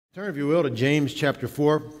Turn, if you will, to James chapter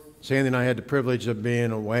 4. Sandy and I had the privilege of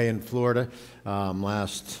being away in Florida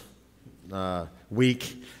last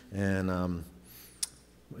week, and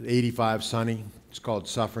 85 sunny. It's called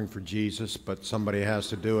Suffering for Jesus, but somebody has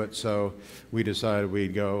to do it, so we decided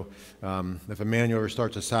we'd go. If Emmanuel ever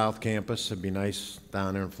starts a South Campus, it'd be nice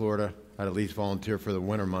down there in Florida. I'd at least volunteer for the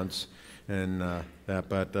winter months and that.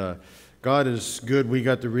 But God is good. We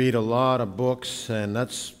got to read a lot of books, and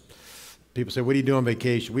that's... People say, what do you do on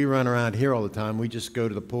vacation? We run around here all the time. We just go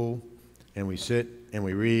to the pool, and we sit, and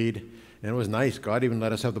we read. And it was nice. God even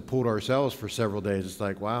let us have the pool to ourselves for several days. It's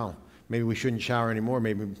like, wow, maybe we shouldn't shower anymore.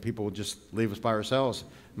 Maybe people will just leave us by ourselves.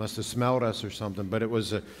 Must have smelled us or something. But it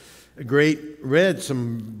was a great, read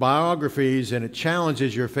some biographies, and it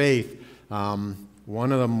challenges your faith. One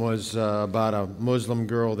of them was about a Muslim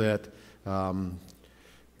girl that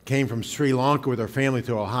came from Sri Lanka with her family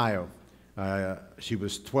to Ohio. She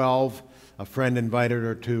was 12. A friend invited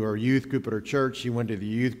her to her youth group at her church. She went to the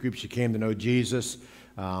youth group. She came to know Jesus.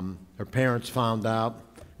 Her parents found out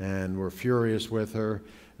and were furious with her.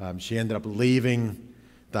 She ended up leaving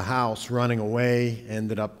the house, running away,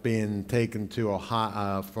 ended up being taken to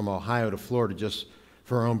Ohio, from Ohio to Florida just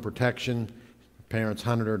for her own protection. Her parents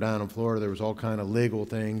hunted her down in Florida. There was all kind of legal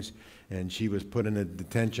things, and she was put in a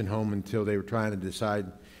detention home until they were trying to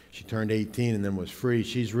decide. She turned 18 and then was free.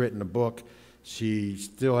 She's written a book. She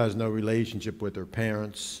still has no relationship with her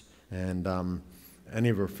parents and any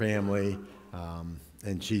of her family,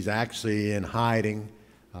 and she's actually in hiding,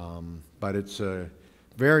 but it's a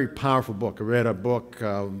very powerful book. I read a book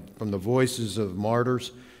from the Voices of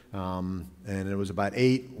Martyrs, and it was about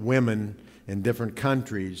 8 women in different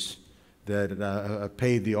countries that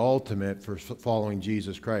paid the ultimate for following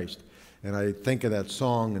Jesus Christ. And I think of that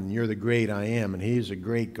song, and you're the great I am, and he's a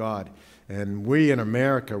great God. And we in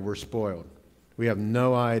America, we're spoiled. We have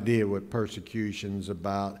no idea what persecution's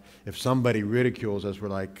about. If somebody ridicules us, we're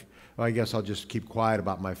like, well, I guess I'll just keep quiet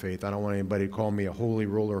about my faith. I don't want anybody to call me a holy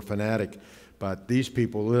roller or fanatic. But these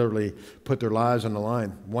people literally put their lives on the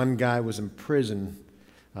line. One guy was in prison.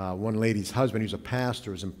 One lady's husband, who's a pastor,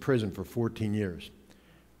 was in prison for 14 years.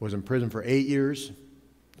 Was in prison for 8 years,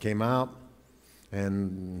 came out,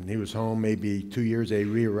 and he was home maybe 2 years. They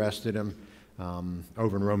rearrested him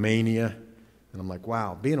over in Romania. And I'm like,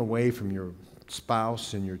 wow, being away from your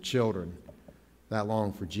spouse and your children that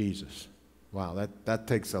long for Jesus. Wow, that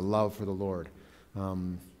takes a love for the Lord.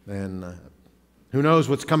 And who knows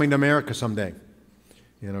what's coming to America someday.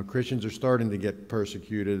 You know, Christians are starting to get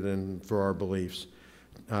persecuted and for our beliefs.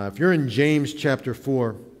 If you're in James chapter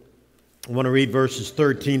 4, I want to read verses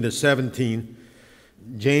 13 to 17.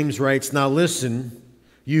 James writes, now listen,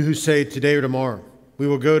 you who say today or tomorrow, we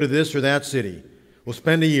will go to this or that city. We'll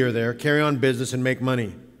spend a year there, carry on business, and make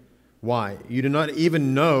money. Why? You do not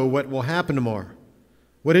even know what will happen tomorrow.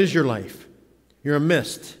 What is your life? You're a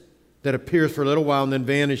mist that appears for a little while and then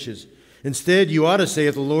vanishes. Instead, you ought to say,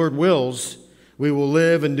 if the Lord wills, we will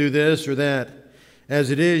live and do this or that. As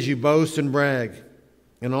it is, you boast and brag,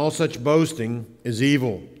 and all such boasting is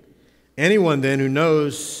evil. Anyone then who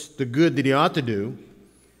knows the good that he ought to do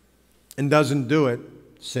and doesn't do it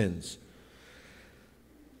sins.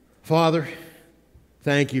 Father,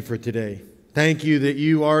 thank you for today. Thank you that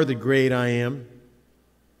you are the great I am.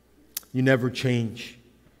 You never change.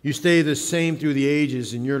 You stay the same through the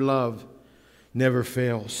ages, and your love never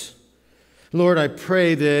fails. Lord, I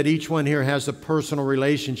pray that each one here has a personal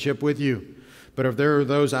relationship with you. But if there are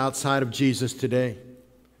those outside of Jesus today,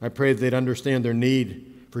 I pray that they'd understand their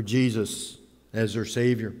need for Jesus as their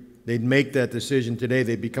Savior. They'd make that decision today.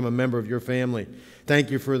 They'd become a member of your family.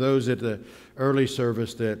 Thank you for those at the early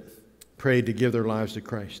service that prayed to give their lives to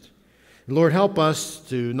Christ. Lord, help us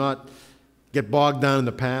to not get bogged down in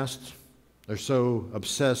the past or so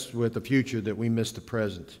obsessed with the future that we miss the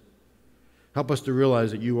present. Help us to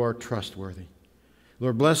realize that you are trustworthy.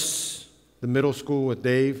 Lord, bless the middle school with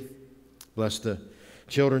Dave. Bless the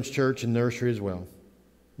children's church and nursery as well.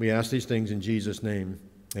 We ask these things in Jesus' name.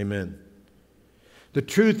 Amen. The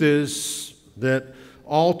truth is that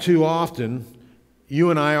all too often,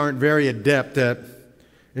 you and I aren't very adept at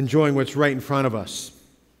enjoying what's right in front of us.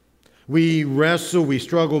 We wrestle, we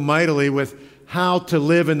struggle mightily with how to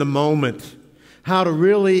live in the moment, how to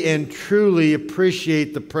really and truly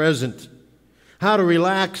appreciate the present, how to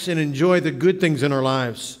relax and enjoy the good things in our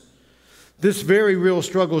lives. This very real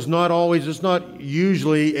struggle is it's not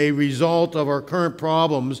usually a result of our current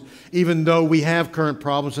problems, even though we have current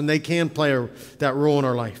problems and they can play that role in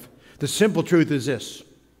our life. The simple truth is this: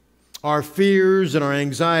 our fears and our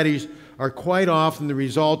anxieties are quite often the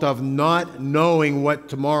result of not knowing what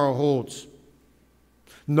tomorrow holds,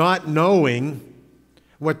 not knowing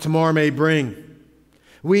what tomorrow may bring.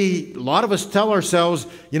 A lot of us tell ourselves,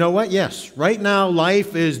 you know what? Yes, right now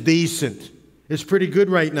life is decent. It's pretty good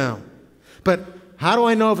right now. But how do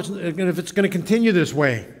I know if it's going to continue this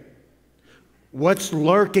way? What's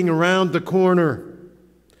lurking around the corner?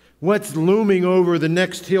 What's looming over the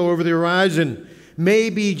next hill, over the horizon?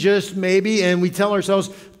 Maybe, just maybe, and we tell ourselves,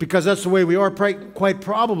 because that's the way we are, quite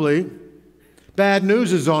probably, bad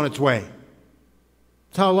news is on its way.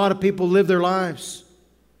 That's how a lot of people live their lives.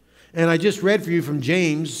 And I just read for you from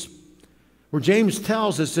James, where James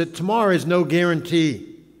tells us that tomorrow is no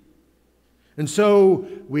guarantee. And so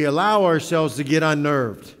we allow ourselves to get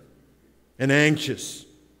unnerved and anxious.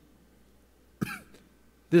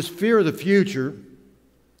 This fear of the future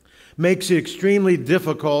makes it extremely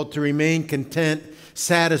difficult to remain content,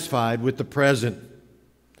 satisfied with the present.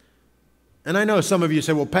 And I know some of you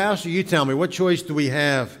say, well, Pastor, you tell me, what choice do we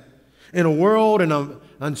have? In a world of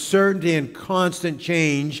uncertainty and constant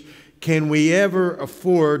change, can we ever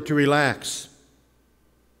afford to relax?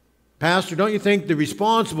 Pastor, don't you think the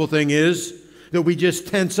responsible thing is that we just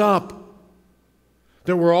tense up?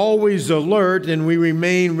 That we're always alert and we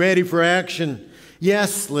remain ready for action?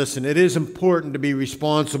 Yes, listen, it is important to be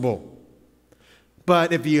responsible.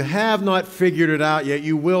 But if you have not figured it out yet,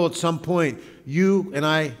 you will at some point. You and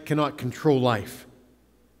I cannot control life.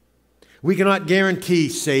 We cannot guarantee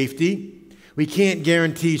safety. We can't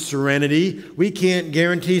guarantee serenity. We can't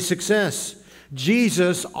guarantee success.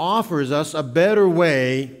 Jesus offers us a better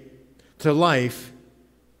way to life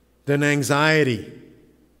than anxiety.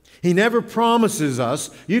 He never promises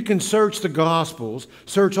us. You can search the Gospels,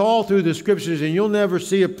 search all through the Scriptures, and you'll never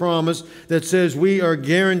see a promise that says we are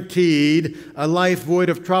guaranteed a life void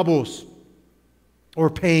of troubles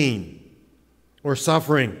or pain or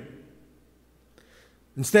suffering.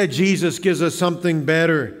 Instead, Jesus gives us something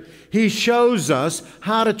better. He shows us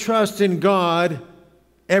how to trust in God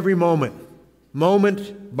every moment,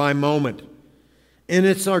 moment by moment. And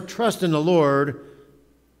it's our trust in the Lord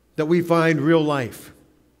that we find real life.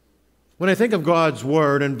 When I think of God's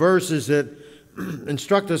Word and verses that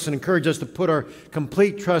instruct us and encourage us to put our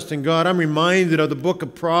complete trust in God, I'm reminded of the book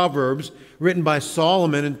of Proverbs written by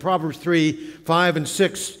Solomon. In Proverbs 3, 5, and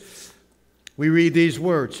 6, we read these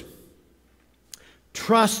words.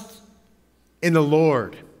 Trust in the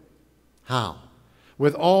Lord. How?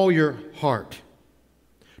 With all your heart.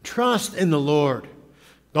 Trust in the Lord.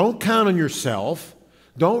 Don't count on yourself.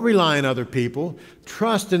 Don't rely on other people.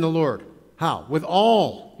 Trust in the Lord. How? With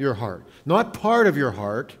all your heart. Not part of your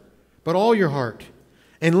heart, but all your heart.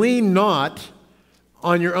 And lean not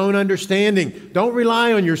on your own understanding. Don't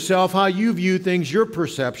rely on yourself, how you view things, your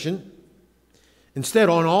perception. Instead,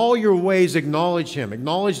 on all your ways, acknowledge Him.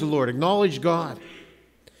 Acknowledge the Lord. Acknowledge God.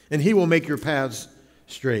 And He will make your paths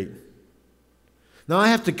straight. Now, I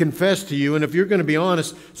have to confess to you, and if you're going to be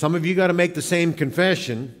honest, some of you got to make the same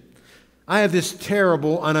confession. I have this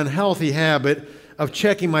terrible and unhealthy habit of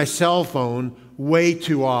checking my cell phone way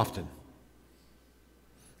too often.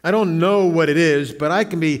 I don't know what it is, but I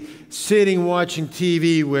can be sitting watching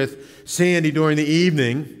TV with Sandy during the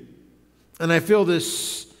evening, and I feel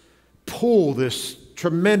this pull, this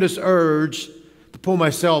tremendous urge to pull my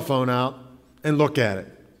cell phone out and look at it.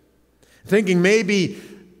 Thinking maybe,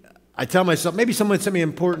 I tell myself, maybe someone sent me an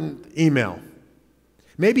important email.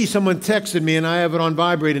 Maybe someone texted me and I have it on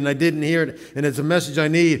vibrate and I didn't hear it and it's a message I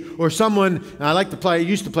need. Or someone, I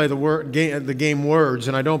used to play the game Words,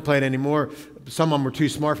 and I don't play it anymore. Some of them were too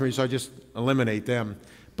smart for me, so I just eliminate them.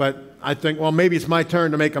 But I think, well, maybe it's my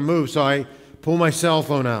turn to make a move, so I pull my cell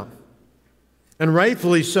phone out. And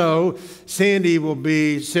rightfully so, Sandy will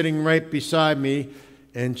be sitting right beside me,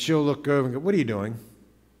 and she'll look over and go, what are you doing?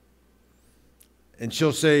 And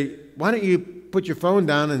she'll say, why don't you put your phone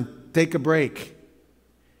down and take a break?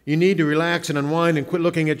 You need to relax and unwind and quit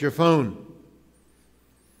looking at your phone.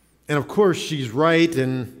 And of course, she's right.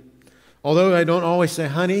 And although I don't always say,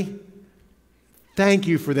 honey, thank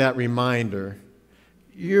you for that reminder.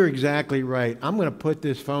 You're exactly right. I'm going to put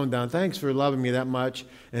this phone down. Thanks for loving me that much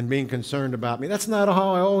and being concerned about me. That's not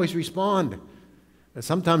how I always respond.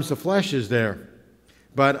 Sometimes the flesh is there.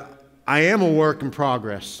 But I am a work in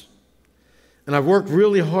progress. And I've worked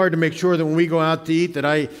really hard to make sure that when we go out to eat that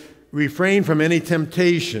I refrain from any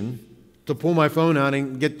temptation to pull my phone out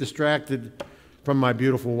and get distracted from my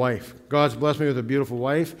beautiful wife. God's blessed me with a beautiful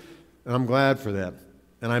wife, and I'm glad for that.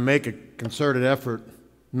 And I make a concerted effort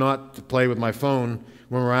not to play with my phone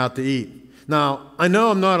when we're out to eat. Now, I know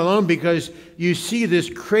I'm not alone because you see this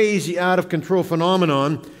crazy out-of-control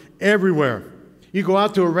phenomenon everywhere. You go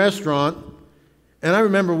out to a restaurant, and I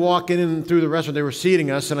remember walking in through the restaurant, they were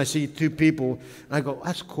seating us, and I see two people, and I go,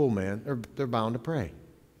 that's cool, man. They're bound to pray.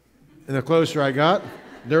 And the closer I got,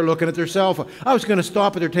 They're looking at their cell phone. I was going to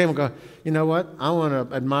stop at their table and go, you know what? I want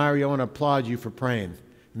to admire you. I want to applaud you for praying.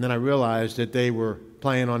 And then I realized that they were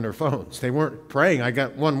playing on their phones. They weren't praying. I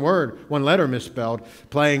got one letter misspelled,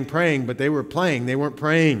 praying, but they were playing. They weren't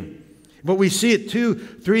praying. But we see it 2,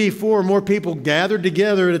 3, 4 more people gathered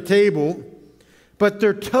together at a table, but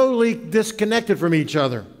they're totally disconnected from each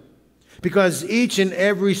other because each and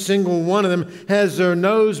every single one of them has their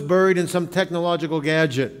nose buried in some technological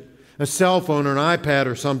gadget, a cell phone or an iPad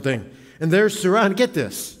or something. And they're surrounded, get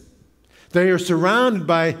this, they are surrounded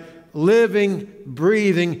by living,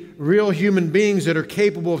 breathing, real human beings that are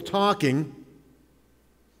capable of talking,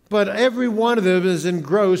 but every one of them is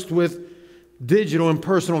engrossed with digital and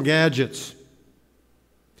personal gadgets.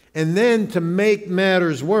 And then to make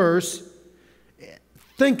matters worse,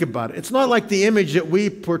 think about it. It's not like the image that we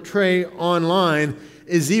portray online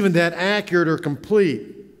is even that accurate or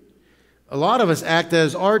complete. A lot of us act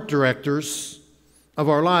as art directors of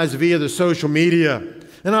our lives via the social media.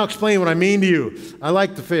 And I'll explain what I mean to you. I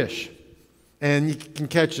like to fish. And you can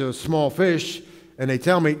catch a small fish, and they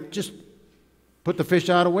tell me, just put the fish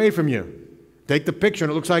out away from you. Take the picture,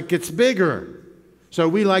 and it looks like it's bigger. So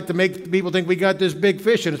we like to make people think we got this big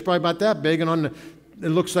fish, and it's probably about that big, and it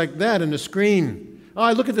looks like that in the screen.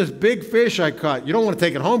 Oh, look at this big fish I caught. You don't want to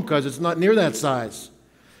take it home because it's not near that size.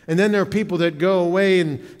 And then there are people that go away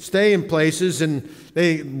and stay in places, and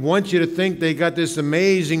they want you to think they got this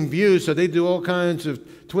amazing view, so they do all kinds of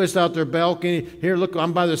twists out their balcony. Here, look,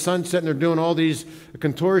 I'm by the sunset, and they're doing all these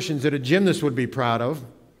contortions that a gymnast would be proud of,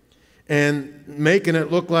 and making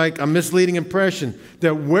it look like a misleading impression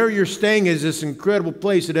that where you're staying is this incredible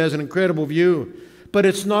place. It has an incredible view, but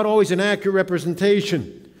it's not always an accurate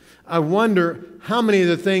representation. I wonder how many of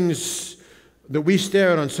the things that we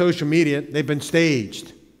stare at on social media, they've been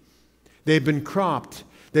staged. They've been cropped.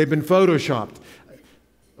 They've been photoshopped.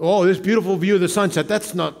 Oh, this beautiful view of the sunset,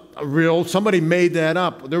 that's not real. Somebody made that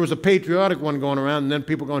up. There was a patriotic one going around, and then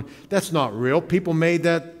people going, that's not real. People made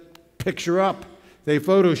that picture up. They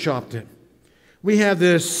photoshopped it. We have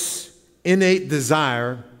this innate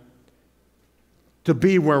desire to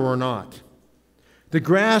be where we're not. The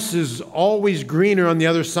grass is always greener on the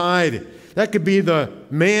other side. That could be the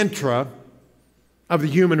mantra of the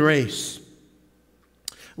human race.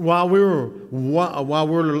 While we're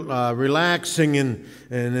relaxing and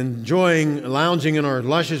enjoying, lounging in our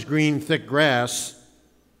luscious green, thick grass,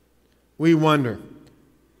 we wonder,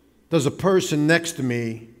 does a person next to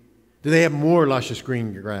me, do they have more luscious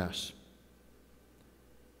green grass?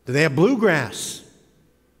 Do they have bluegrass?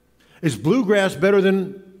 Is bluegrass better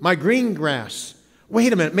than my green grass?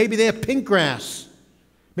 Wait a minute, maybe they have pink grass.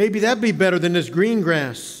 Maybe that'd be better than this green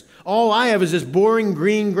grass. All I have is this boring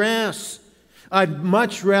green grass. I'd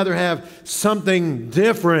much rather have something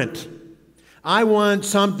different. I want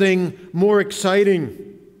something more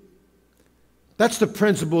exciting. That's the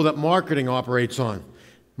principle that marketing operates on.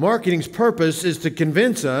 Marketing's purpose is to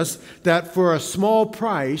convince us that for a small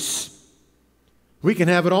price, we can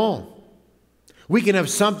have it all. We can have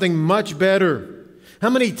something much better. How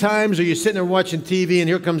many times are you sitting there watching TV and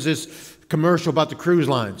here comes this commercial about the cruise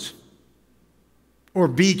lines? Or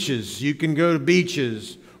beaches. You can go to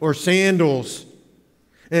beaches. Or sandals.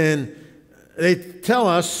 And they tell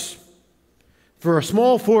us for a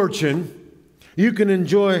small fortune, you can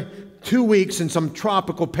enjoy 2 weeks in some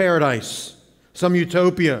tropical paradise, some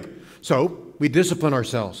utopia. So we discipline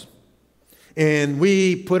ourselves. And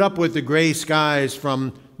we put up with the gray skies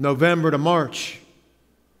from November to March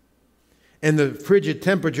and the frigid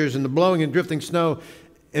temperatures and the blowing and drifting snow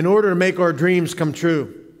in order to make our dreams come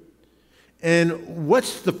true. And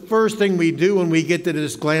what's the first thing we do when we get to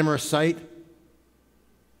this glamorous site?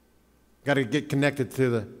 Got to get connected to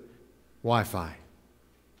the Wi-Fi.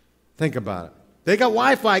 Think about it. They got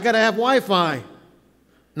Wi-Fi. Got to have Wi-Fi.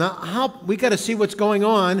 Now, we got to see what's going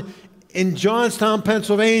on in Johnstown,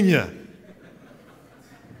 Pennsylvania.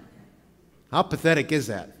 How pathetic is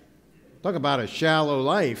that? Talk about a shallow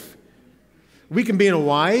life. We can be in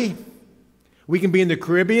Hawaii. We can be in the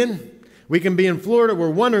Caribbean. We can be in Florida. We're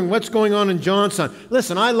wondering what's going on in Johnstown.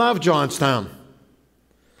 Listen, I love Johnstown.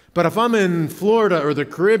 But if I'm in Florida or the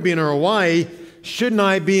Caribbean or Hawaii, shouldn't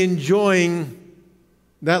I be enjoying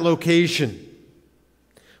that location?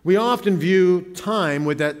 We often view time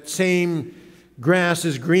with that same grass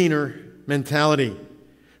is greener mentality.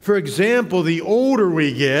 For example, the older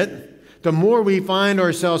we get, the more we find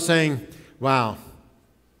ourselves saying, wow,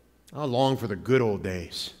 I long for the good old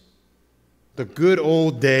days. The good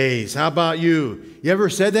old days. How about you? You ever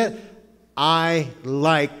said that? I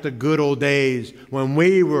like the good old days when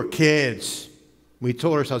we were kids. We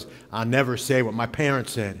told ourselves, I'll never say what my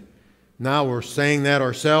parents said. Now we're saying that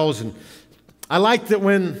ourselves, and I liked it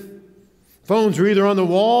when phones were either on the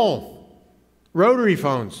wall, rotary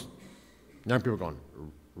phones. Now people are going,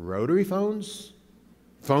 rotary phones?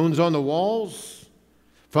 Phones on the walls?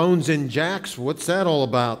 Phones in jacks? What's that all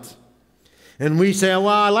about? And we say, well,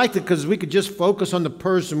 I liked it because we could just focus on the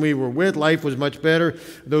person we were with. Life was much better.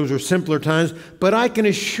 Those were simpler times. But I can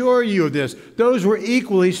assure you of this. Those were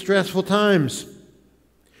equally stressful times.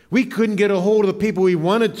 We couldn't get a hold of the people we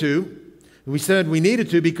wanted to. We said we needed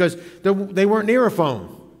to because they weren't near a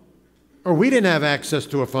phone. Or we didn't have access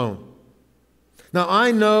to a phone. Now,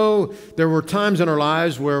 I know there were times in our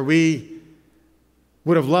lives where we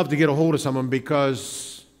would have loved to get a hold of someone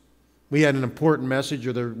because we had an important message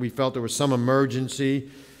or we felt there was some emergency,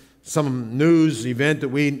 some news event that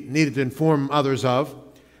we needed to inform others of.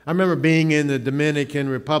 I remember being in the Dominican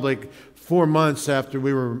Republic 4 months after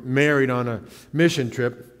we were married on a mission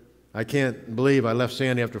trip. I can't believe I left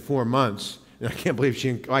Sandy after 4 months. I can't believe she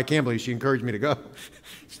encouraged me to go.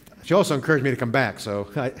 She also encouraged me to come back.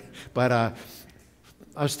 But I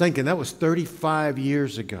was thinking that was 35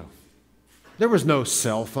 years ago. There was no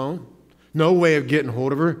cell phone. No way of getting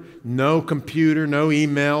hold of her, no computer, no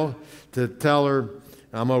email to tell her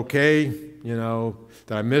I'm okay, that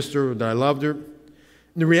I missed her, that I loved her. And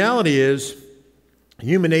the reality is,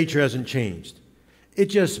 human nature hasn't changed. It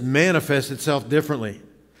just manifests itself differently.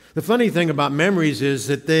 The funny thing about memories is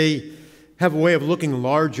that they have a way of looking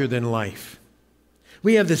larger than life.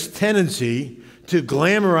 We have this tendency to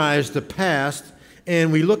glamorize the past,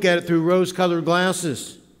 and we look at it through rose-colored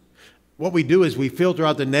glasses. What we do is we filter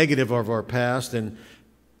out the negative of our past and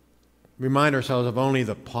remind ourselves of only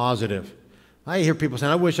the positive. I hear people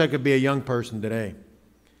saying, I wish I could be a young person today.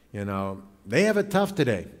 They have it tough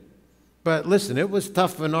today. But listen, it was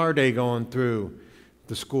tough in our day going through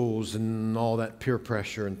the schools and all that peer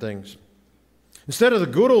pressure and things. Instead of the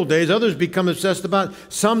good old days, others become obsessed about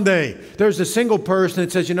someday. There's a single person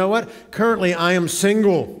that says, you know what? Currently, I am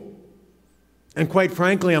single. And quite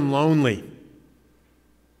frankly, I'm lonely.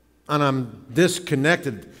 And I'm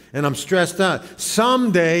disconnected, and I'm stressed out.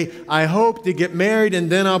 Someday, I hope to get married, and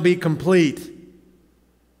then I'll be complete.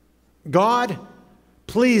 God,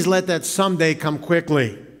 please let that someday come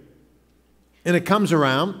quickly. And it comes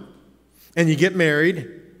around, and you get married,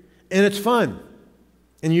 and it's fun,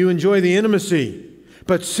 and you enjoy the intimacy.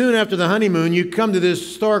 But soon after the honeymoon, you come to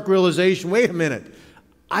this stark realization, wait a minute,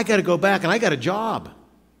 I got to go back, and I got a job.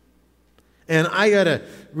 And I got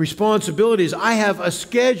responsibilities. I have a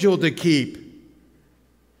schedule to keep.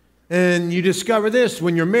 And you discover this.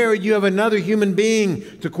 When you're married, you have another human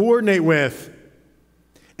being to coordinate with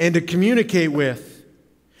and to communicate with.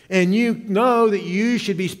 And you know that you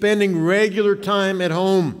should be spending regular time at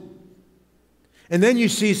home. And then you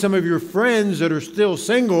see some of your friends that are still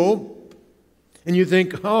single, and you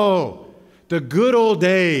think, oh, the good old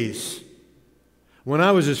days when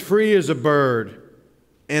I was as free as a bird.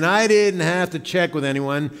 And I didn't have to check with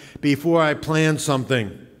anyone before I planned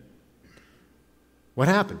something. What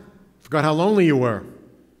happened? Forgot how lonely you were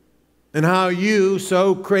and how you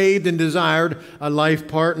so craved and desired a life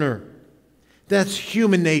partner. That's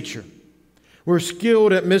human nature. We're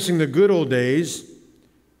skilled at missing the good old days,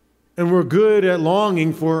 and we're good at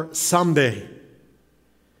longing for someday.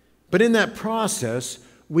 But in that process,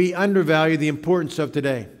 we undervalue the importance of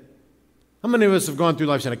today. How many of us have gone through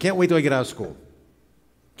life saying, I can't wait till I get out of school.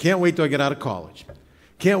 Can't wait till I get out of college.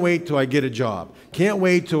 Can't wait till I get a job. Can't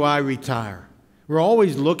wait till I retire. We're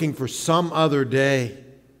always looking for some other day.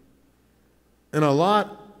 And a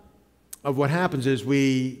lot of what happens is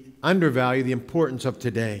we undervalue the importance of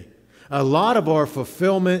today. A lot of our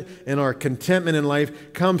fulfillment and our contentment in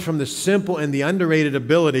life comes from the simple and the underrated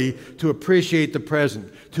ability to appreciate the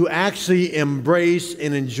present, to actually embrace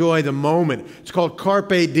and enjoy the moment. It's called carpe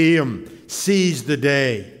diem, seize the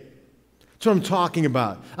day. That's what I'm talking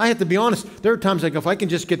about. I have to be honest. There are times I go, if I can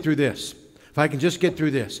just get through this, if I can just get through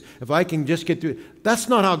this, if I can just get through. That's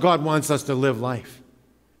not how God wants us to live life.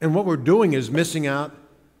 And what we're doing is missing out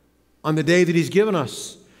on the day that He's given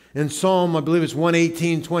us. In Psalm, I believe it's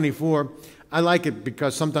 118:24. I like it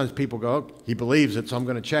because sometimes people go, oh, he believes it, so I'm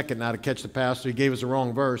going to check it now to catch the pastor. He gave us the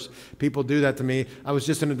wrong verse. People do that to me. I was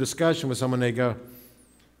just in a discussion with someone. I go,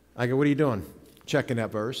 what are you doing? Checking that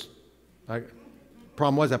verse.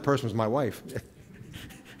 Problem was that person was my wife.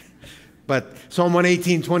 But Psalm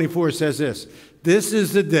 118:24 says this. This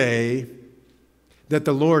is the day that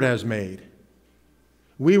the Lord has made.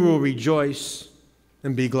 We will rejoice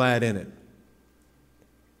and be glad in it.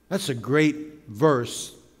 That's a great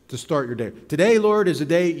verse to start your day. Today, Lord, is a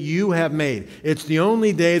day you have made. It's the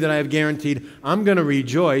only day that I have guaranteed I'm going to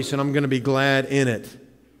rejoice and I'm going to be glad in it.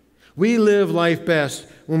 We live life best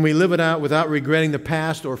when we live it out without regretting the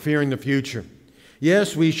past or fearing the future.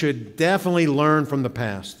 Yes, we should definitely learn from the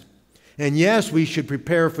past. And yes, we should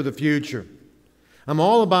prepare for the future. I'm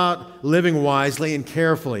all about living wisely and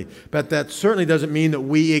carefully, but that certainly doesn't mean that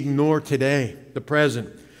we ignore today, the present.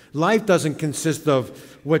 Life doesn't consist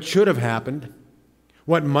of what should have happened,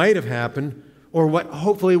 what might have happened, or what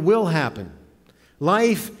hopefully will happen.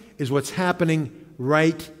 Life is what's happening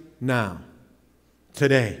right now,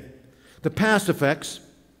 today. The past affects,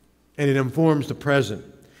 and it informs the present.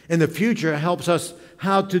 And the future helps us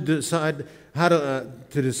how to decide how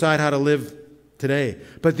to live today.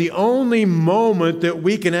 But the only moment that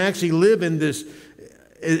we can actually live in this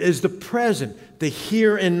is the present, the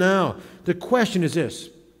here and now. The question is this: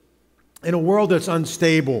 in a world that's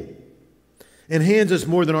unstable and hands us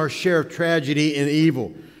more than our share of tragedy and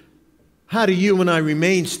evil, how do you and I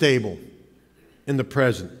remain stable in the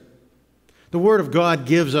present? The Word of God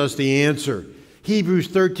gives us the answer. Hebrews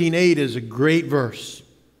 13:8 is a great verse.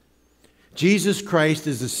 Jesus Christ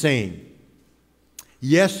is the same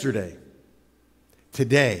yesterday,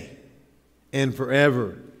 today, and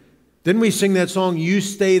forever. Didn't we sing that song, "You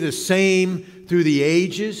Stay the Same Through the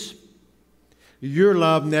Ages"? Your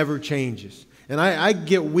love never changes. And I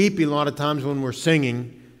get weepy a lot of times when we're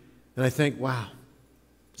singing, and I think, wow,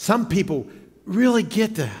 some people really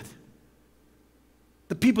get that.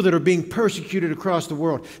 The people that are being persecuted across the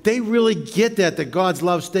world, they really get that God's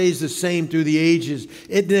love stays the same through the ages.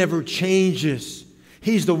 It never changes.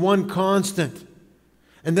 He's the one constant.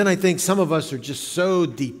 And then I think some of us are just so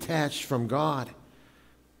detached from God.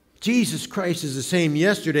 Jesus Christ is the same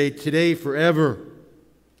yesterday, today, forever.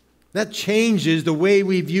 That changes the way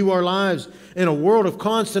we view our lives. In a world of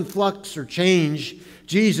constant flux or change,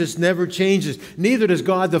 Jesus never changes. Neither does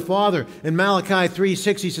God the Father. In Malachi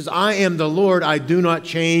 3:6, he says, "I am the Lord, I do not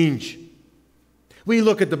change." We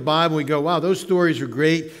look at the Bible and we go, wow, those stories are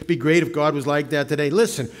great. It'd be great if God was like that today.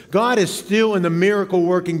 Listen, God is still in the miracle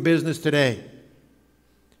working business today.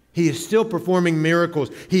 He is still performing miracles.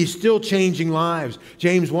 He's still changing lives.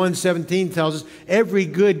 James 1:17 tells us, "Every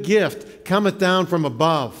good gift cometh down from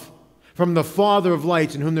above, from the Father of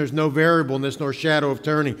lights, in whom there's no variableness nor shadow of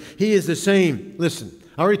turning." He is the same. Listen,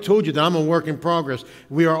 I already told you that I'm a work in progress.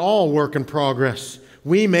 We are all work in progress.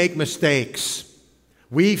 We make mistakes.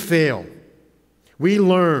 We fail. We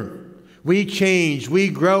learn. We change. We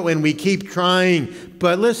grow, and we keep trying.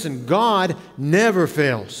 But listen, God never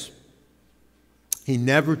fails. He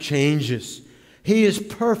never changes. He is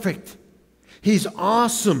perfect. He's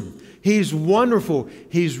awesome. He's wonderful.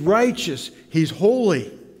 He's righteous. He's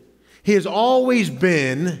holy. He has always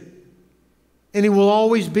been, and He will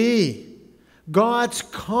always be. God's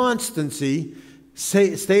constancy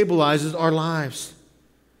stabilizes our lives.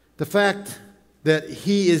 The fact that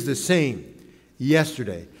He is the same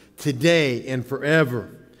yesterday, today, and forever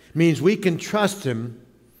means we can trust Him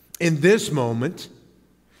in this moment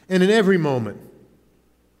and in every moment.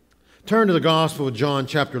 Turn to the Gospel of John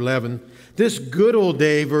chapter 11. This good old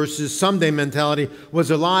day versus someday mentality was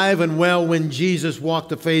alive and well when Jesus walked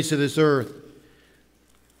the face of this earth,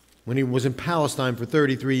 when He was in Palestine for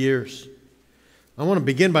 33 years. I want to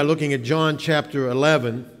begin by looking at John chapter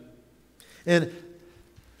 11. And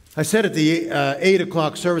I said at the 8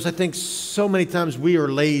 o'clock service, I think so many times we are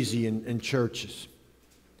lazy in churches.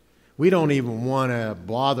 We don't even want to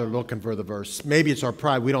bother looking for the verse. Maybe it's our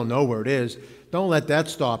pride. We don't know where it is. Don't let that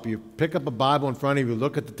stop you. Pick up a Bible in front of you.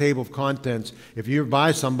 Look at the table of contents. If you're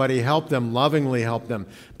by somebody, help them. Lovingly help them.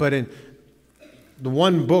 But in the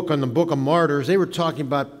one book on the Book of Martyrs, they were talking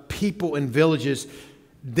about people in villages.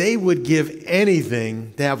 They would give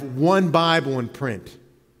anything to have one Bible in print.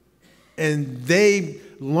 And they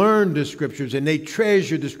learned the Scriptures and they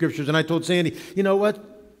treasured the Scriptures. And I told Sandy, you know what?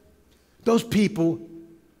 Those people,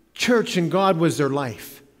 church and God was their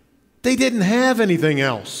life. They didn't have anything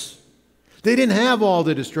else. They didn't have all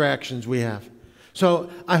the distractions we have. So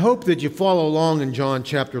I hope that you follow along in John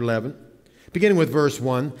chapter 11, beginning with verse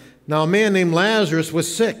 1. Now a man named Lazarus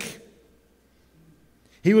was sick.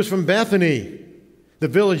 He was from Bethany, the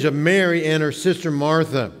village of Mary and her sister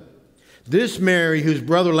Martha. This Mary, whose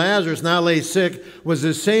brother Lazarus now lay sick, was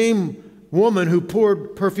the same woman who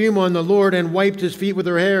poured perfume on the Lord and wiped His feet with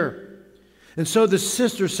her hair. And so the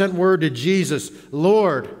sister sent word to Jesus,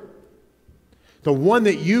 "Lord, the one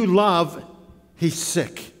that you love, he's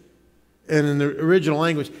sick." And in the original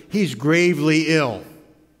language, he's gravely ill.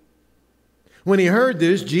 When he heard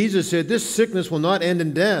this, Jesus said, "This sickness will not end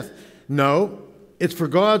in death. No, it's for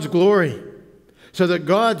God's glory, so that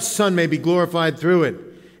God's Son may be glorified through it."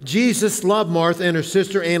 Jesus loved Martha and her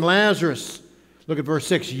sister and Lazarus. Look at verse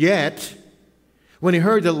 6. Yet, when he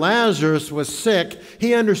heard that Lazarus was sick,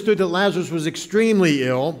 he understood that Lazarus was extremely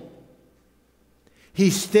ill. He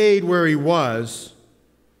stayed where he was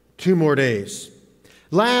 2 more days.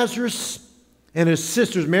 Lazarus and his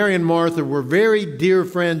sisters, Mary and Martha, were very dear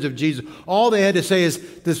friends of Jesus. All they had to say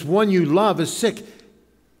is, this one you love is sick.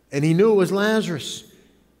 And he knew it was Lazarus.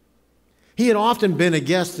 He had often been a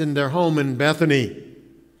guest in their home in Bethany.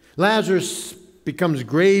 Lazarus becomes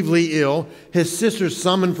gravely ill. His sisters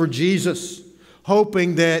summoned for Jesus,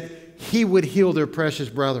 hoping that he would heal their precious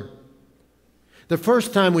brother. The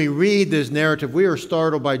first time we read this narrative, we are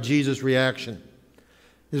startled by Jesus' reaction.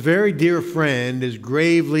 His very dear friend is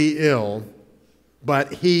gravely ill,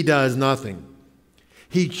 but he does nothing.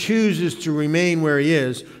 He chooses to remain where he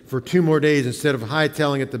is for 2 more days instead of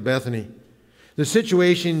hightailing it to Bethany. The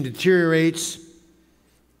situation deteriorates,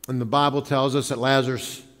 and the Bible tells us that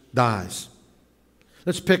Lazarus dies.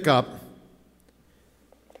 Let's pick up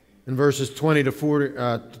in verses 20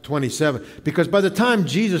 to 27. Because by the time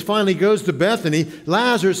Jesus finally goes to Bethany,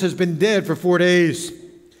 Lazarus has been dead for 4 days.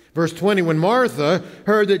 Verse 20, when Martha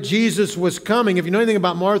heard that Jesus was coming, if you know anything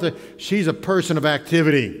about Martha, she's a person of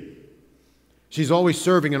activity. She's always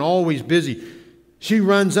serving and always busy. She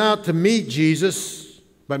runs out to meet Jesus,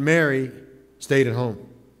 but Mary stayed at home.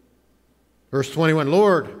 Verse 21,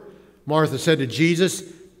 Lord, Martha said to Jesus,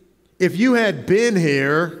 if you had been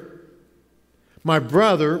here, my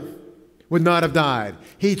brother would not have died.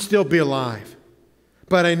 He'd still be alive.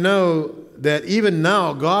 But I know that even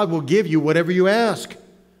now God will give you whatever you ask.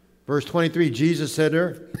 Verse 23, Jesus said to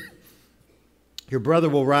her, your brother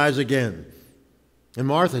will rise again. And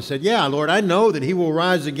Martha said, yeah, Lord, I know that he will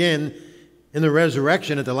rise again in the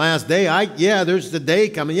resurrection at the last day. There's the day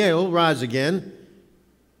coming. Yeah, he'll rise again.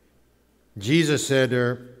 Jesus said to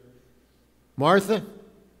her, Martha,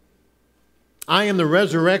 I am the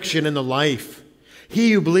resurrection and the life.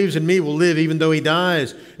 He who believes in me will live even though he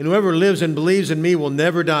dies. And whoever lives and believes in me will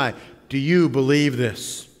never die. Do you believe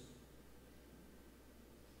this?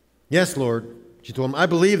 Yes, Lord, she told him, I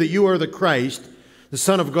believe that you are the Christ, the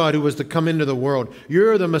Son of God who was to come into the world.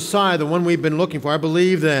 You're the Messiah, the one we've been looking for. I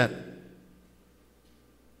believe that.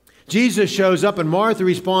 Jesus shows up and Martha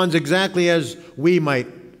responds exactly as we might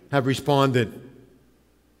have responded.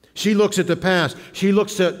 She looks at the past. She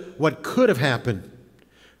looks at what could have happened,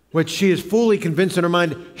 what she is fully convinced in her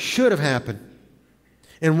mind should have happened,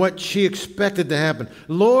 and what she expected to happen.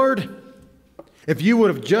 Lord, if you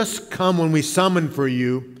would have just come when we summoned for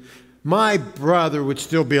you, my brother would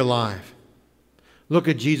still be alive. Look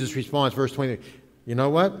at Jesus' response, verse 23. You know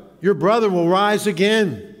what? Your brother will rise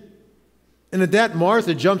again. And at that,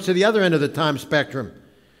 Martha jumps to the other end of the time spectrum.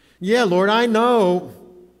 Yeah, Lord, I know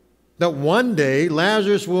that one day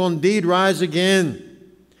Lazarus will indeed rise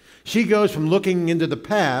again. She goes from looking into the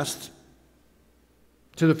past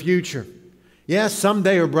to the future. Yes,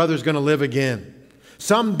 someday her brother's going to live again.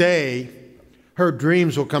 Someday her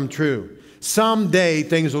dreams will come true. Someday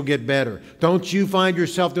things will get better. Don't you find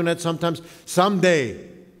yourself doing that sometimes? Someday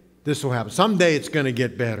this will happen. Someday it's going to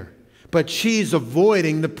get better. But she's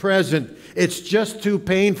avoiding the present. It's just too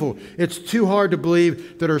painful. It's too hard to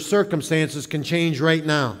believe that her circumstances can change right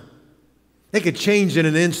now. They could change in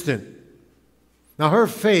an instant. Now, her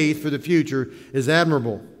faith for the future is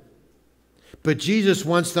admirable. But Jesus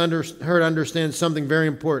wants her to understand something very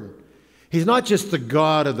important. He's not just the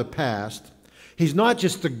God of the past. He's not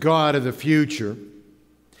just the God of the future.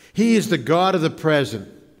 He is the God of the present,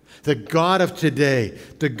 the God of today,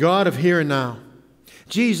 the God of here and now.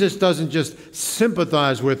 Jesus doesn't just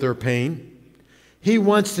sympathize with her pain. He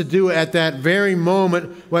wants to do at that very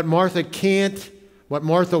moment what Martha can't, what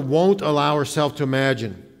Martha won't allow herself to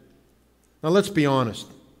imagine. Now let's be honest.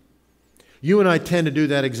 You and I tend to do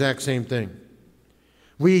that exact same thing.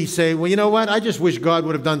 We say, well, you know what? I just wish God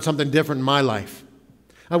would have done something different in my life.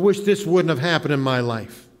 I wish this wouldn't have happened in my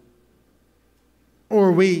life.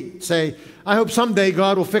 Or we say, I hope someday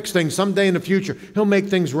God will fix things. Someday in the future, He'll make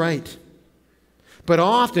things right. But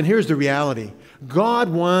often, here's the reality. God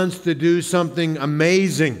wants to do something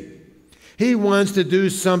amazing. He wants to do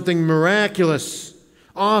something miraculous,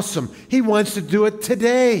 awesome. He wants to do it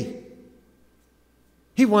today.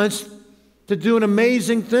 He wants to do an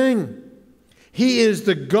amazing thing. He is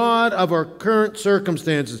the God of our current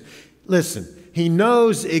circumstances. Listen, He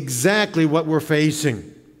knows exactly what we're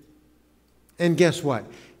facing. And guess what?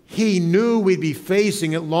 He knew we'd be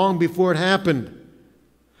facing it long before it happened.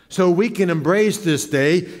 So we can embrace this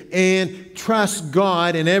day and trust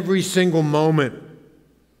God in every single moment.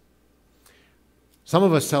 Some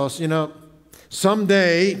of us tell us,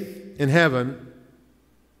 someday in heaven,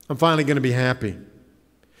 I'm finally going to be happy.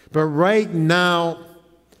 But right now,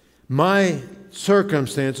 my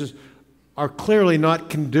circumstances are clearly not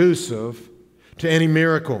conducive to any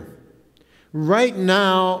miracle. Right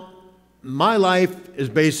now, my life is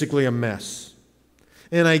basically a mess.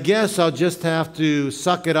 And I guess I'll just have to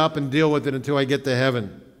suck it up and deal with it until I get to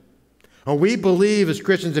heaven. Or we believe as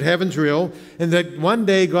Christians that heaven's real and that one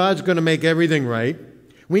day God's going to make everything right.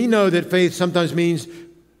 We know that faith sometimes means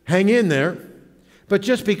hang in there. But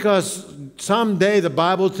just because someday the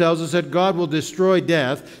Bible tells us that God will destroy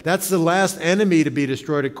death, that's the last enemy to be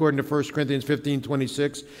destroyed according to 1 Corinthians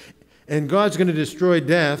 15:26, and God's going to destroy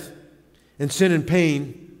death and sin and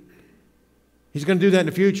pain. He's going to do that in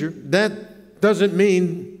the future. That doesn't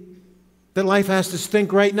mean that life has to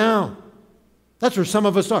stink right now. That's where some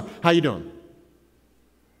of us are. How you doing?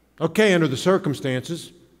 Okay, under the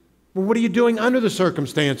circumstances. Well, what are you doing under the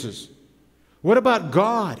circumstances? What about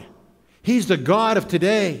God? He's the God of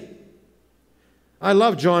today. I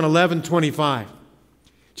love John 11:25.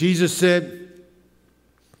 Jesus said,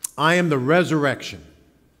 I am the resurrection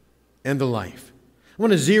and the life. I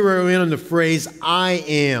want to zero in on the phrase, I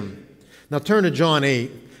am. Now turn to John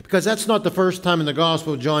 8, because that's not the first time in the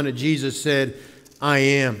Gospel of John that Jesus said, I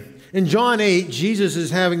am. In John 8, Jesus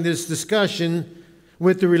is having this discussion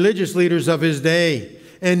with the religious leaders of his day.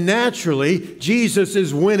 And naturally, Jesus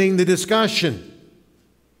is winning the discussion.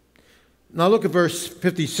 Now look at verse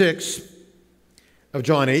 56 of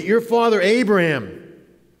John 8. Your father Abraham,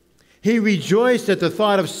 he rejoiced at the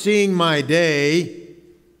thought of seeing my day.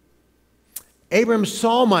 Abraham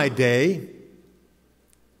saw my day,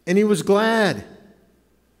 and he was glad.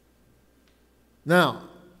 Now,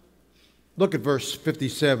 look at verse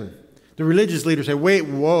 57. The religious leaders say, wait,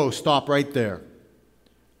 whoa, stop right there.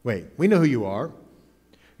 Wait, we know who you are.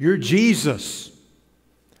 You're Jesus,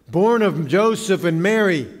 born of Joseph and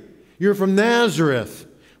Mary. You're from Nazareth.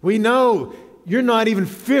 We know you're not even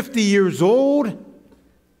 50 years old.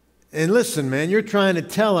 And listen, man, you're trying to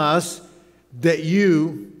tell us that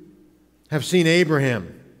you have seen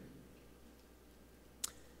Abraham.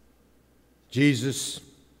 Jesus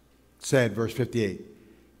said, verse 58,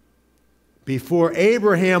 before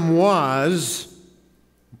Abraham was,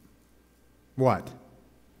 what?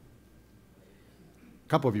 A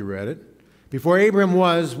couple of you read it. Before Abraham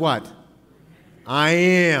was, what? I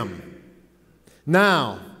am.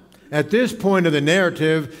 Now, at this point of the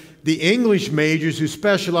narrative, the English majors who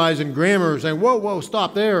specialize in grammar are saying, whoa,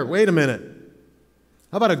 stop there. Wait a minute.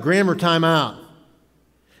 How about a grammar timeout?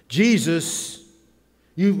 Jesus,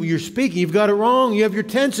 you're speaking. You've got it wrong. You have your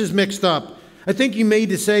tenses mixed up. I think you made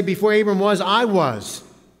to say before Abraham was, I was.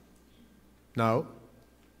 No.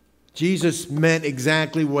 Jesus meant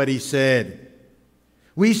exactly what he said.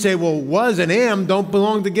 We say, well, was and am don't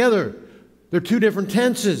belong together. They're two different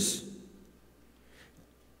tenses.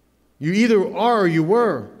 You either are or you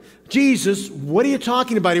were. Jesus, what are you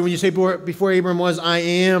talking about here when you say before Abraham was, I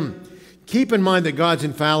am? Keep in mind that God's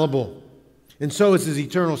infallible. And so is his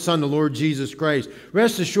eternal Son, the Lord Jesus Christ.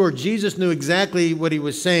 Rest assured, Jesus knew exactly what he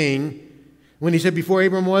was saying when he said before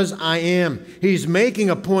Abraham was, I am. He's making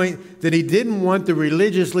a point that he didn't want the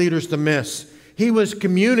religious leaders to miss. He was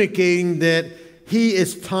communicating that he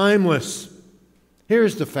is timeless.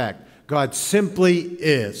 Here's the fact. God simply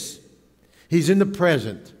is. He's in the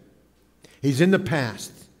present. He's in the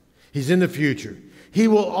past. He's in the future. He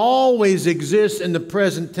will always exist in the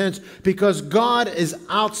present tense because God is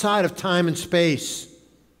outside of time and space.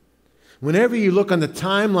 Whenever you look on the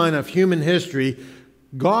timeline of human history,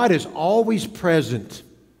 God is always present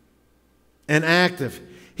and active.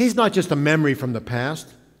 He's not just a memory from the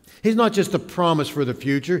past. He's not just a promise for the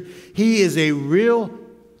future. He is a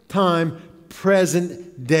real-time,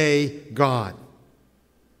 present-day God.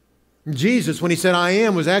 Jesus, when he said, I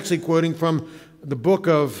am, was actually quoting from the book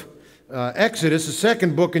of Exodus, the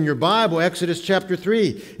second book in your Bible, Exodus chapter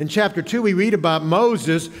 3. In chapter 2, we read about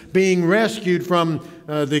Moses being rescued from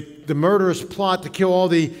the murderous plot to kill all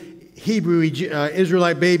the Hebrew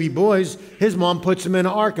Israelite baby boys. His mom puts him in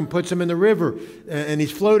an ark and puts him in the river. And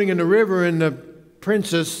he's floating in the river, and the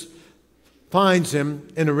princess finds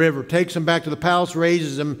him in the river, takes him back to the palace,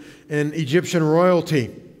 raises him in Egyptian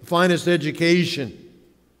royalty, finest education.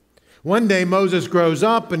 One day Moses grows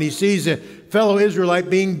up and he sees a fellow Israelite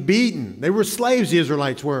being beaten. They were slaves, the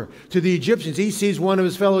Israelites were, to the Egyptians. He sees one of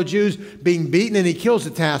his fellow Jews being beaten and he kills the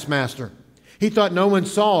taskmaster. He thought no one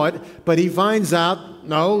saw it, but he finds out,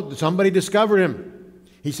 no, somebody discovered him.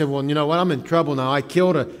 He said, well, you know what, I'm in trouble now. I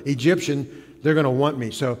killed an Egyptian. They're going to want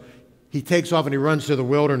me. So he takes off and he runs to the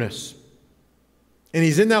wilderness. And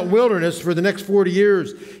he's in that wilderness for the next 40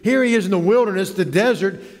 years. Here he is in the wilderness, the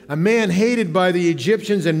desert, a man hated by the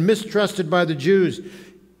Egyptians and mistrusted by the Jews.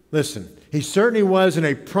 Listen, he certainly wasn't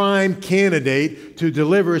a prime candidate to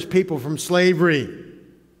deliver his people from slavery.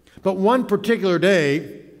 But one particular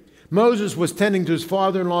day, Moses was tending to his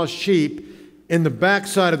father-in-law's sheep in the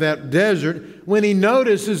backside of that desert when he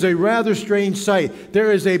notices a rather strange sight.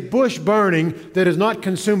 There is a bush burning that is not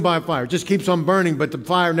consumed by fire. It just keeps on burning, but the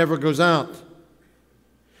fire never goes out.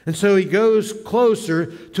 And so he goes closer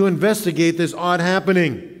to investigate this odd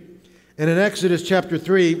happening. And in Exodus chapter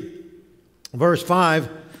 3, verse 5,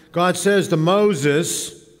 God says to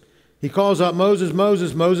Moses, he calls out Moses,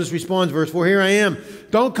 Moses. Moses responds, verse 4, here I am.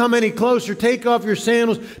 Don't come any closer. Take off your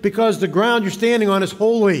sandals because the ground you're standing on is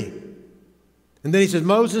holy. And then he says,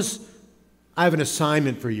 Moses, I have an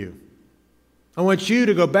assignment for you. I want you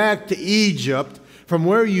to go back to Egypt from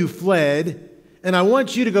where you fled, and I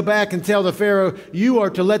want you to go back and tell the Pharaoh you are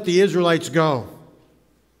to let the Israelites go.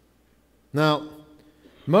 Now,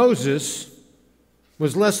 Moses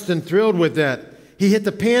was less than thrilled with that. He hit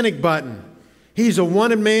the panic button. He's a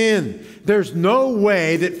wanted man. There's no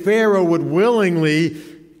way that Pharaoh would willingly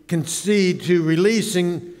concede to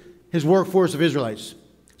releasing his workforce of Israelites.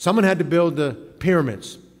 Someone had to build the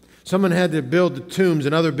pyramids. Someone had to build the tombs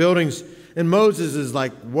and other buildings. And Moses is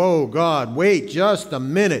like, whoa, God, wait just a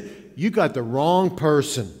minute. You got the wrong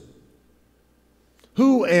person.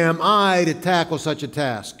 Who am I to tackle such a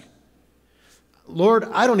task? Lord,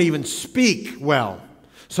 I don't even speak well.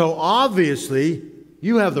 So obviously,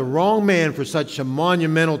 you have the wrong man for such a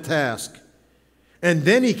monumental task. And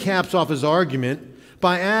then he caps off his argument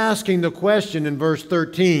by asking the question in verse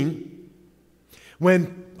 13,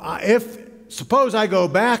 suppose I go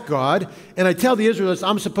back, God, and I tell the Israelites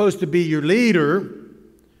I'm supposed to be your leader,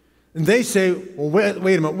 and they say, well,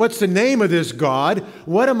 wait a minute, what's the name of this God?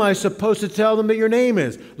 What am I supposed to tell them that your name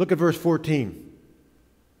is? Look at verse 14.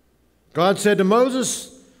 God said to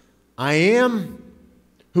Moses, I am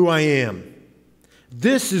who I am.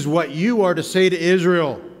 This is what you are to say to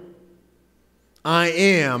Israel. I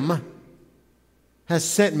am has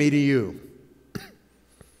sent me to you.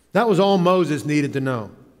 That was all Moses needed to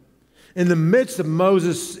know. In the midst of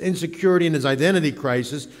Moses' insecurity and his identity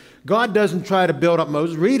crisis, God doesn't try to build up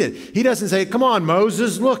Moses. Read it. He doesn't say, come on,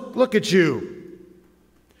 Moses, look at you.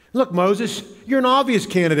 Look, Moses, you're an obvious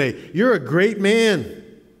candidate. You're a great man.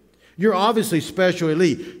 You're obviously special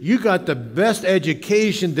elite. You got the best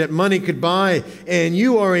education that money could buy, and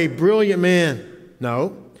you are a brilliant man.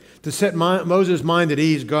 No. To set Moses' mind at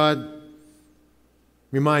ease, God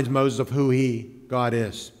reminds Moses of who God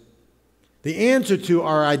is. The answer to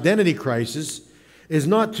our identity crisis is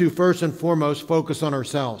not to first and foremost focus on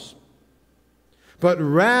ourselves, but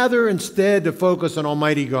rather instead to focus on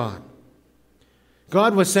Almighty God.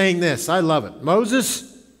 God was saying this, I love it.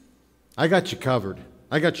 Moses, I got you covered.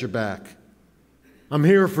 I got your back. I'm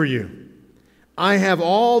here for you. I have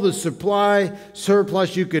all the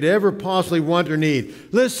surplus you could ever possibly want or need.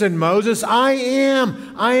 Listen, Moses, I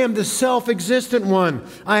am the self-existent one.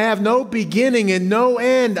 I have no beginning and no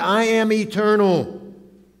end. I am eternal.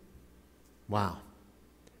 Wow.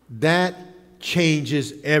 That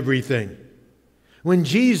changes everything. When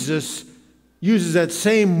Jesus uses that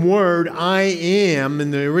same word, I am,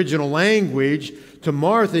 in the original language, to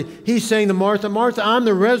Martha, he's saying to Martha, Martha, I'm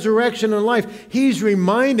the resurrection and life. He's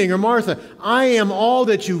reminding her, Martha, I am all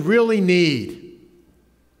that you really need.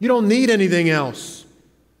 You don't need anything else.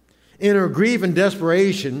 In her grief and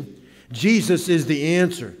desperation, Jesus is the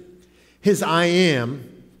answer. His I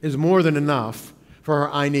am is more than enough for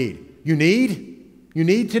her I need. You need? You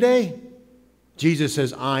need today? Jesus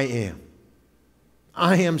says, I am.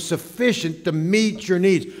 I am sufficient to meet your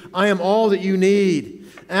needs. I am all that you need.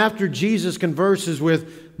 After Jesus converses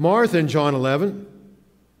with Martha in John 11,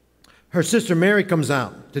 her sister Mary comes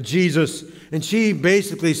out to Jesus, and she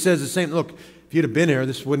basically says the same. Look, if you'd have been here,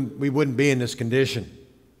 we wouldn't be in this condition.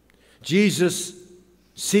 Jesus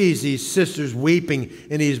sees these sisters weeping,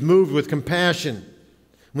 and he's moved with compassion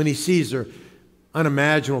when he sees their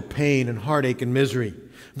unimaginable pain and heartache and misery.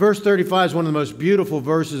 Verse 35 is one of the most beautiful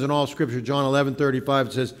verses in all Scripture. John 11:35,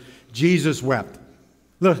 it says, Jesus wept.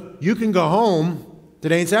 Look, you can go home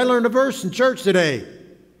today and say, I learned a verse in church today.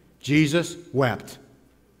 Jesus wept.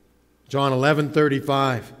 John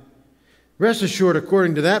 11:35. Rest assured,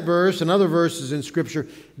 according to that verse and other verses in Scripture,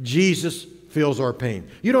 Jesus feels our pain.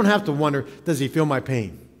 You don't have to wonder, does he feel my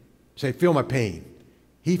pain? Say, feel my pain.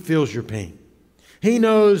 He feels your pain. He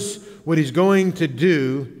knows what he's going to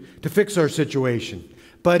do to fix our situation,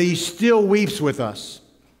 but he still weeps with us.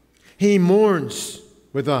 He mourns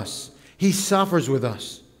with us. He suffers with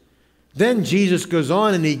us. Then Jesus goes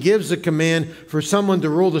on and he gives the command for someone to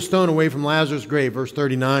roll the stone away from Lazarus' grave, verse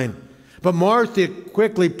 39. But Martha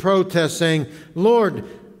quickly protests, saying, Lord,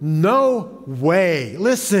 no way.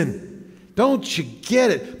 Listen, don't you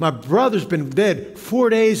get it? My brother's been dead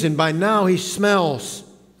 4 days and by now he smells.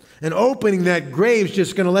 And opening that grave is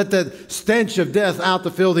just going to let that stench of death out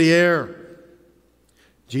to fill the air.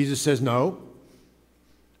 Jesus says, no.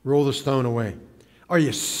 Roll the stone away. Are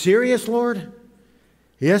you serious, Lord?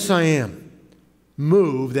 Yes, I am.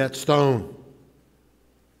 Move that stone.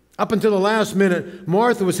 Up until the last minute,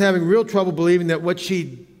 Martha was having real trouble believing that what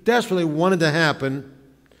she desperately wanted to happen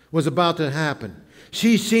was about to happen.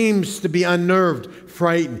 She seems to be unnerved,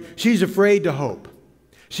 frightened. She's afraid to hope.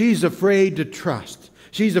 She's afraid to trust.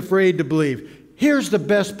 She's afraid to believe. Here's the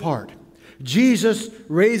best part. Jesus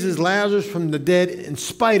raises Lazarus from the dead in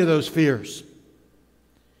spite of those fears.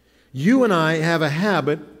 You and I have a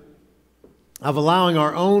habit of allowing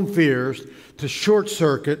our own fears to short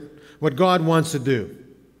circuit what God wants to do.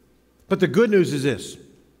 But the good news is this.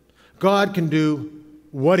 God can do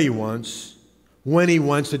what He wants, when He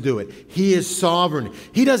wants to do it. He is sovereign.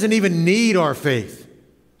 He doesn't even need our faith,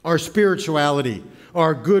 our spirituality,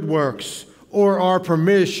 our good works, or our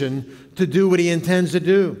permission to do what He intends to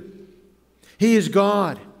do. He is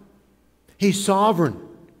God. He's sovereign.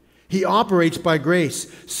 He operates by grace.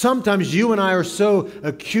 Sometimes you and I are so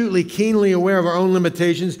acutely, keenly aware of our own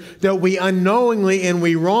limitations that we unknowingly and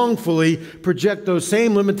we wrongfully project those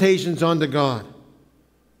same limitations onto God.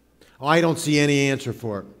 Oh, I don't see any answer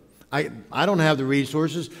for it. I don't have the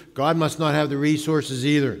resources. God must not have the resources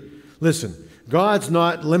either. Listen, God's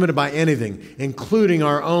not limited by anything, including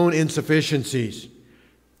our own insufficiencies.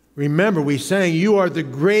 Remember, we sang, you are the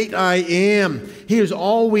great I am. He is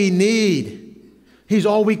all we need. He's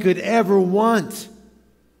all we could ever want.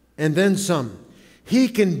 And then some. He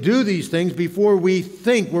can do these things before we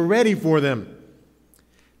think we're ready for them.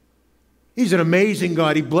 He's an amazing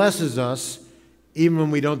God. He blesses us even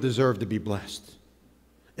when we don't deserve to be blessed.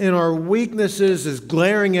 And our weaknesses, as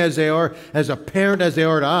glaring as they are, as apparent as they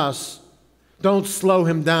are to us, don't slow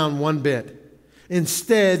Him down one bit.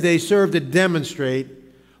 Instead, they serve to demonstrate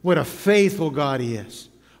what a faithful God He is.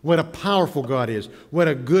 What a powerful God He is. What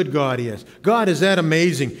a good God He is. God is that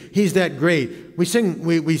amazing. He's that great. We sing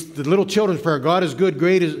the little children's prayer, God is good,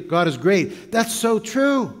 God is great. That's so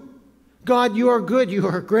true. God, you are good, you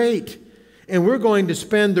are great. And we're going to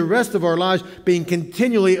spend the rest of our lives being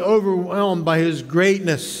continually overwhelmed by His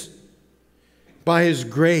greatness, by His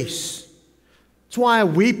grace. That's why I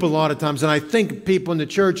weep a lot of times, and I think of people in the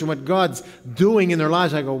church and what God's doing in their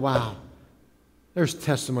lives. I go, wow, there's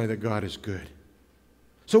testimony that God is good.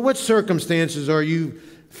 So what circumstances are you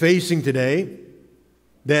facing today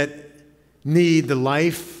that need the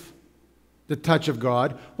life, the touch of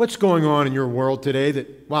God? What's going on in your world today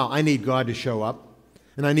that, wow, I need God to show up,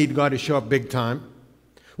 and I need God to show up big time?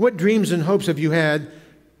 What dreams and hopes have you had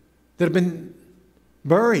that have been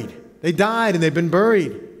buried? They died and they've been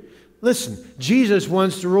buried. Listen, Jesus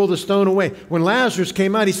wants to roll the stone away. When Lazarus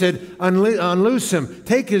came out, He said, unloose him,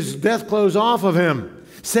 take his death clothes off of him.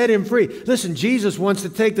 Set him free. Listen, Jesus wants to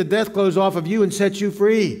take the death clothes off of you and set you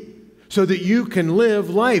free so that you can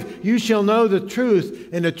live life. You shall know the truth,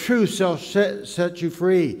 and the truth shall set you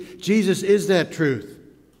free. Jesus is that truth.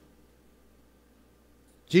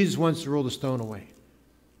 Jesus wants to roll the stone away.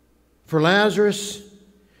 For Lazarus,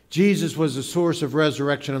 Jesus was the source of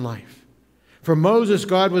resurrection and life. For Moses,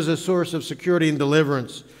 God was a source of security and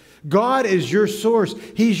deliverance. God is your source.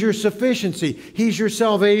 He's your sufficiency. He's your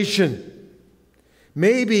salvation.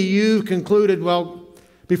 Maybe you've concluded, well,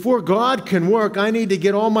 before God can work, I need to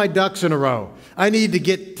get all my ducks in a row. I need to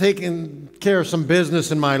get taken care of some business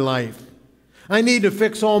in my life. I need to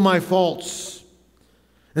fix all my faults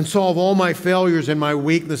and solve all my failures and my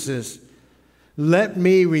weaknesses. Let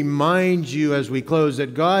me remind you as we close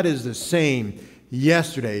that God is the same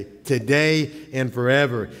yesterday, today, and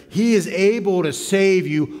forever. He is able to save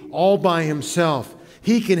you all by Himself.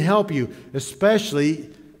 He can help you, especially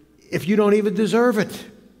if you don't even deserve it,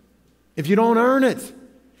 if you don't earn it,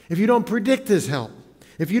 if you don't predict His help,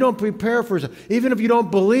 if you don't prepare for His help, even if you don't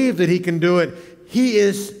believe that He can do it. He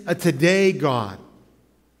is a today God.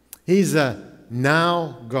 He's a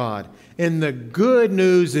now God. And the good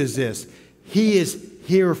news is this: He is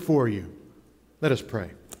here for you. Let us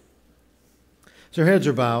pray. So our heads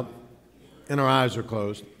are bowed and our eyes are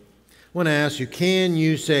closed. I want to ask you, can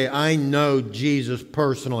you say, I know Jesus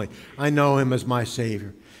personally. I know Him as my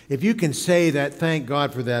Savior. If you can say that, thank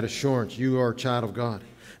God for that assurance. You are a child of God.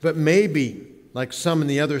 But maybe, like some in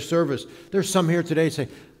the other service, there's some here today say,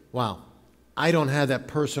 wow, I don't have that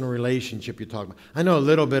personal relationship you're talking about. I know a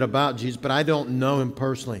little bit about Jesus, but I don't know Him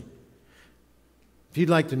personally. If you'd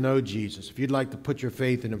like to know Jesus, if you'd like to put your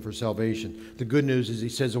faith in Him for salvation, the good news is He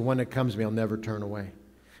says, the one that comes to me, I'll never turn away.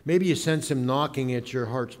 Maybe you sense Him knocking at your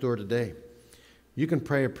heart's door today. You can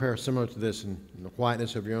pray a prayer similar to this in the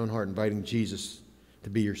quietness of your own heart, inviting Jesus to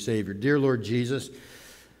be your Savior. Dear Lord Jesus,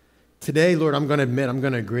 today, Lord, I'm going to admit, I'm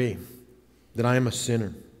going to agree that I am a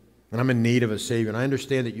sinner. And I'm in need of a Savior. And I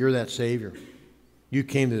understand that you're that Savior. You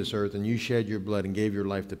came to this earth and you shed your blood and gave your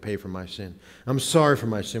life to pay for my sin. I'm sorry for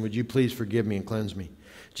my sin. Would you please forgive me and cleanse me?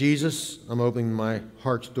 Jesus, I'm opening my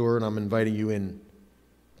heart's door and I'm inviting you in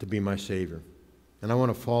to be my Savior. And I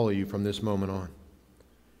want to follow you from this moment on.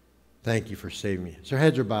 Thank you for saving me. So our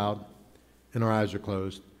heads are bowed and our eyes are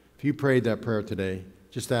closed. If you prayed that prayer today,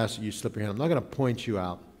 just ask that you slip your hand. I'm not going to point you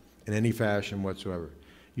out in any fashion whatsoever.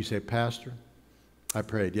 You say, Pastor, I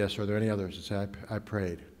prayed. Yes. Are there any others that say, I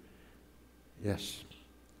prayed? Yes.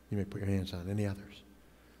 You may put your hands on. Any others?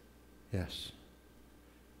 Yes.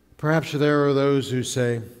 Perhaps there are those who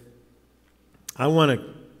say, I want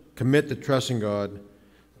to commit to trusting God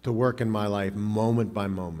to work in my life moment by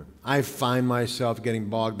moment. I find myself getting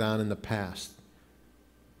bogged down in the past,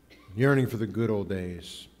 yearning for the good old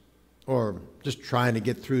days, or just trying to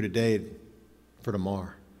get through today for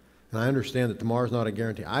tomorrow. And I understand that tomorrow's not a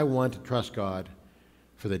guarantee. I want to trust God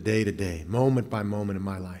for the day-to-day, moment by moment in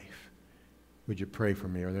my life. Would you pray for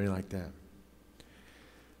me? Are there any like that?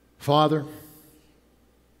 Father,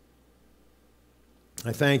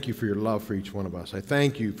 I thank you for your love for each one of us. I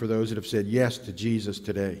thank you for those that have said yes to Jesus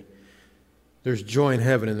today. There's joy in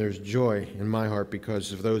heaven and there's joy in my heart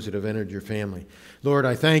because of those that have entered your family. Lord,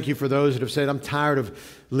 I thank you for those that have said, I'm tired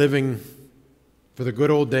of living for the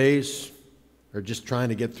good old days or just trying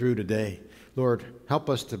to get through today. Lord, help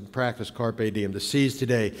us to practice carpe diem, to seize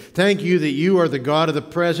today. Thank you that you are the God of the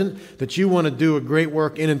present, that you want to do a great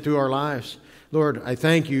work in and through our lives. Lord, I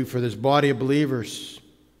thank you for this body of believers.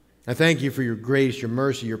 I thank you for your grace, your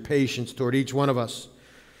mercy, your patience toward each one of us.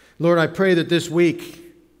 Lord, I pray that this week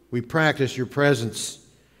we practice your presence.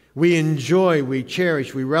 We enjoy, we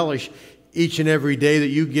cherish, we relish each and every day that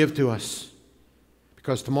you give to us,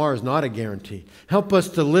 because tomorrow is not a guarantee. Help us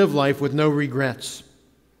to live life with no regrets.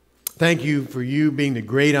 Thank you for you being the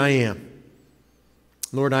great I am.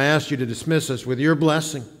 Lord, I ask you to dismiss us with your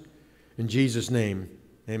blessing. In Jesus' name,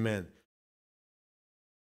 amen.